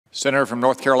Senator from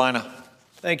North Carolina.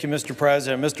 Thank you, Mr.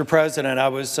 President. Mr. President, I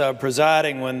was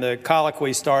presiding when the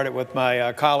colloquy started with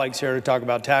my colleagues here to talk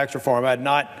about tax reform. I had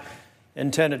not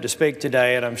intended to speak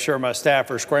today, and I'm sure my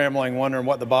staff are scrambling, wondering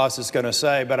what the boss is going to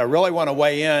say, but I really want to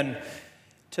weigh in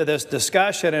to this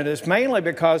discussion, and it's mainly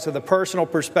because of the personal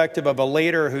perspective of a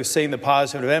leader who's seen the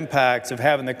positive impacts of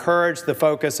having the courage, the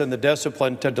focus, and the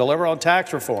discipline to deliver on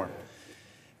tax reform.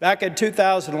 Back in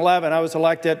 2011, I was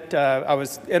elected, I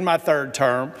was in my third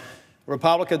term.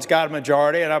 Republicans got a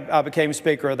majority, and I became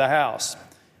Speaker of the House.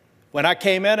 When I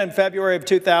came in February of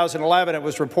 2011, it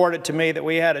was reported to me that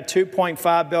we had a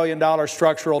 $2.5 billion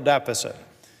structural deficit.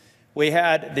 We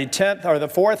had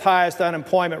the fourth highest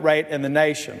unemployment rate in the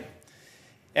nation.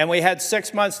 And we had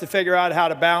 6 months to figure out how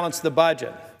to balance the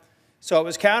budget. So it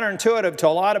was counterintuitive to a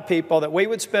lot of people that we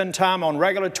would spend time on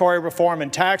regulatory reform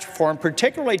and tax reform,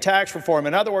 particularly tax reform.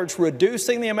 In other words,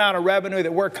 reducing the amount of revenue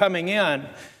that we're coming in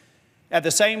at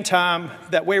the same time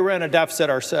that we were in a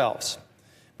deficit ourselves.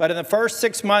 But in the first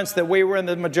 6 months that we were in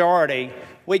the majority,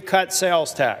 we cut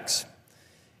sales tax.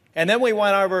 And then we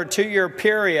went over a 2-year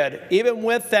period, even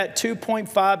with that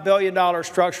 $2.5 billion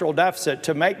structural deficit,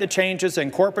 to make the changes in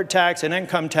corporate tax and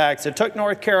income tax. It took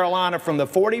North Carolina from the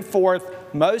 44th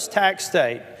most taxed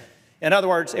state. In other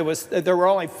words, there were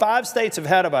only 5 states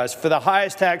ahead of us for the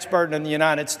highest tax burden in the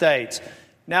United States,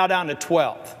 now down to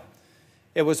 12th.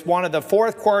 It was one of the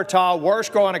 4th quartile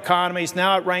worst growing economies.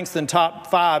 Now it ranks in top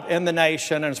 5 in the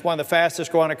nation, and it's one of the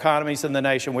fastest growing economies in the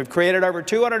nation. We've created over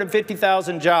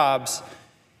 250,000 jobs.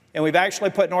 And we've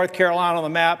actually put North Carolina on the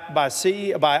map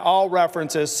by all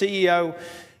references, CEO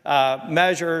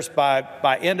measures,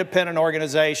 by independent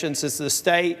organizations. It's the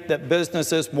state that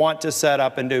businesses want to set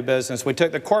up and do business. We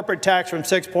took the corporate tax from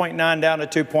 6.9 down to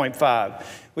 2.5.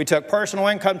 We took personal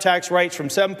income tax rates from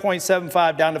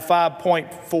 7.75 down to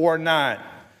 5.49.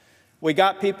 We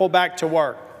got people back to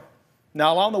work.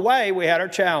 Now, along the way, we had our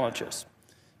challenges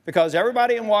because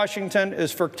everybody in Washington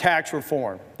is for tax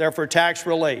reform. They're for tax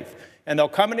relief. And they'll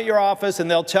come into your office and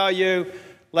they'll tell you,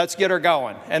 let's get her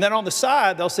going. And then on the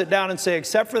side, they'll sit down and say,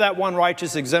 except for that one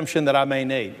righteous exemption that I may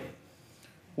need.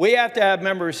 We have to have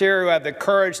members here who have the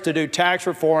courage to do tax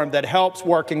reform that helps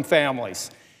working families,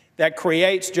 that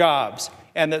creates jobs,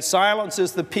 and that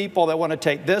silences the people that want to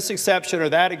take this exception or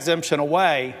that exemption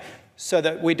away so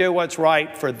that we do what's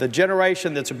right for the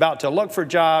generation that's about to look for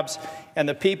jobs and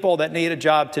the people that need a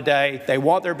job today. They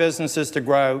want their businesses to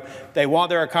grow. They want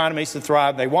their economies to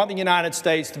thrive. They want the United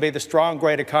States to be the strong,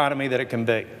 great economy that it can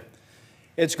be.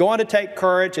 It's going to take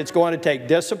courage. It's going to take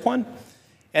discipline.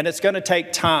 And it's going to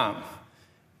take time.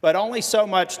 But only so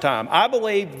much time. I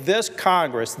believe this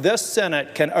Congress, this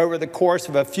Senate, can, over the course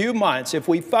of a few months, if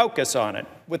we focus on it,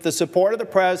 with the support of the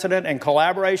President and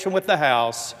collaboration with the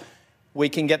House, we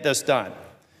can get this done.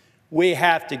 We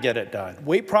have to get it done.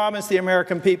 We promised the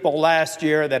American people last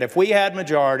year that if we had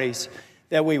majorities,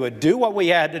 that we would do what we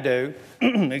had to do,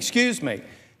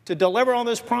 to deliver on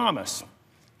this promise.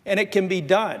 And it can be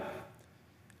done.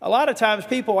 A lot of times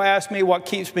people ask me what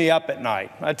keeps me up at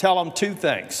night. I tell them 2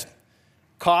 things: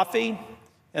 coffee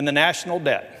and the national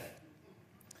debt.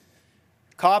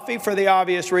 Coffee for the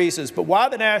obvious reasons, but why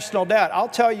the national debt? I'll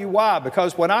tell you why.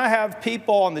 Because when I have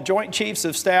people on the Joint Chiefs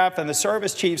of Staff and the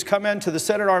service chiefs come into the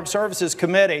Senate Armed Services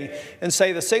Committee and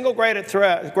say the single greatest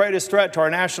threat to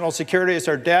our national security is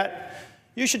our debt,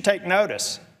 you should take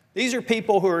notice. These are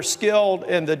people who are skilled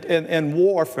in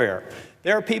warfare.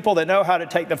 There are people that know how to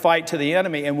take the fight to the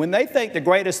enemy, and when they think the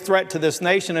greatest threat to this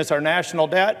nation is our national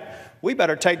debt, we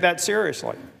better take that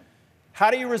seriously. How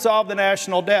do you resolve the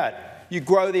national debt? You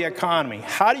grow the economy.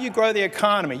 How do you grow the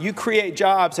economy? You create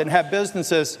jobs and have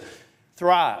businesses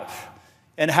thrive.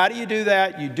 And how do you do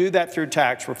that? You do that through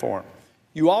tax reform.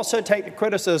 You also take the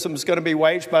criticism that's going to be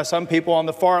waged by some people on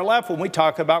the far left when we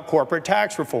talk about corporate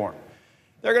tax reform.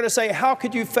 They're going to say, how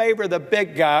could you favor the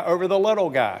big guy over the little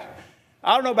guy?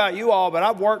 I don't know about you all, but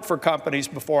I've worked for companies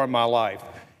before in my life.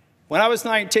 When I was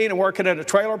 19 and working at a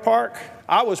trailer park,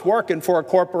 I was working for a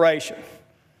corporation.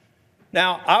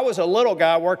 Now, I was a little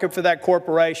guy working for that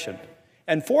corporation.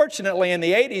 And fortunately, in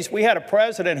the 80s, we had a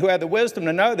president who had the wisdom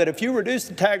to know that if you reduce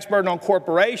the tax burden on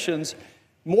corporations,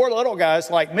 more little guys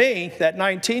like me, that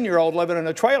 19-year-old living in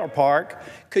a trailer park,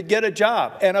 could get a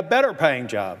job, and a better paying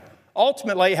job.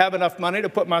 Ultimately, have enough money to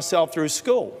put myself through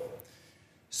school.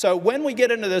 So when we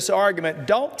get into this argument,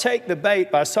 don't take the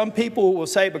bait by some people who will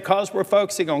say because we're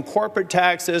focusing on corporate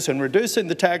taxes and reducing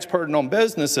the tax burden on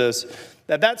businesses,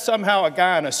 that that's somehow a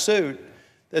guy in a suit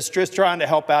that's just trying to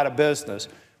help out a business.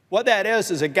 What that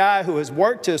is a guy who has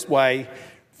worked his way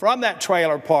from that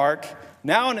trailer park,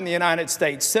 now in the United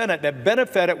States Senate, that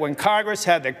benefited when Congress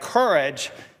had the courage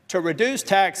to reduce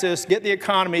taxes, get the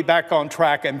economy back on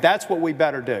track, and that's what we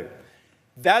better do.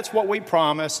 That's what we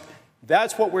promised.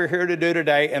 That's what we're here to do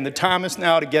today, and the time is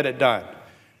now to get it done.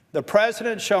 The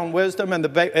President's shown wisdom in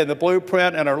the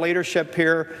blueprint and our leadership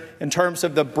here in terms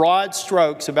of the broad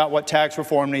strokes about what tax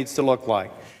reform needs to look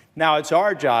like. Now it's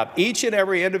our job, each and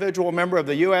every individual member of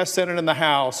the U.S. Senate and the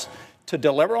House, to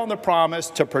deliver on the promise,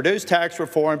 to produce tax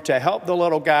reform, to help the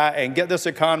little guy and get this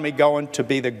economy going to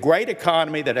be the great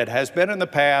economy that it has been in the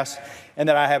past and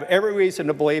that I have every reason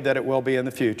to believe that it will be in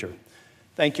the future.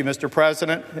 Thank you, Mr.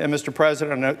 President. And Mr.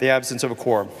 President, I note the absence of a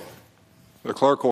quorum. The clerk will